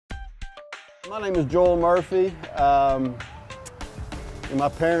My name is Joel Murphy, and my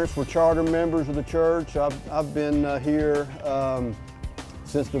parents were charter members of the church. I've been here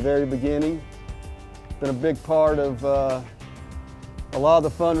since the very beginning. Been a big part of a lot of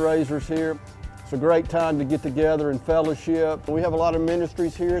the fundraisers here. It's a great time to get together and fellowship. We have a lot of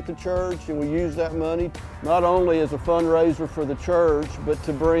ministries here at the church, and we use that money not only as a fundraiser for the church, but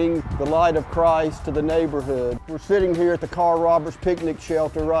to bring the light of Christ to the neighborhood. We're sitting here at the Carl Roberts Picnic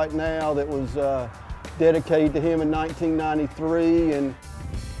Shelter right now that was dedicated to him in 1993, and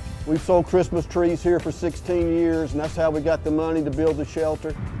we've sold Christmas trees here for 16 years, and that's how we got the money to build the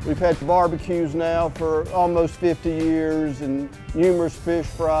shelter. We've had barbecues now for almost 50 years and numerous fish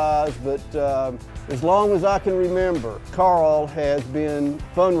fries, but as long as I can remember, Carl has been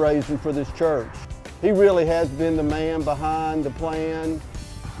fundraising for this church. He really has been the man behind the plan.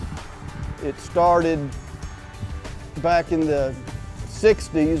 It started back in the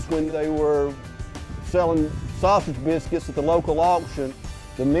 60s when they were selling sausage biscuits at the local auction.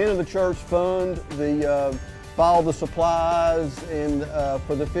 The men of the church fund buy all the supplies and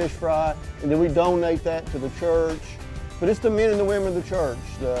for the fish fry, and then we donate that to the church. But it's the men and the women of the church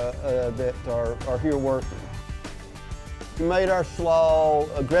that are here working. We made our slaw.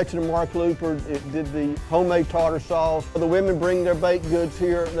 Gretchen and Mark Looper did the homemade tartar sauce. The women bring their baked goods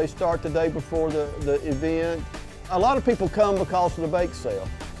here. They start the day before the event. A lot of people come because of the bake sale.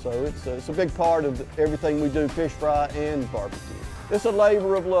 So it's a big part of everything we do, fish fry and barbecue. It's a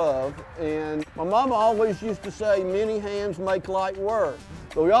labor of love, and my mama always used to say, many hands make light work.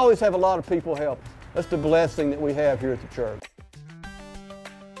 But we always have a lot of people helping. That's the blessing that we have here at the church.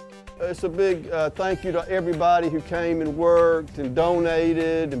 It's a big thank you to everybody who came and worked and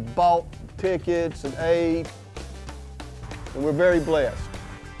donated and bought tickets and ate, and we're very blessed.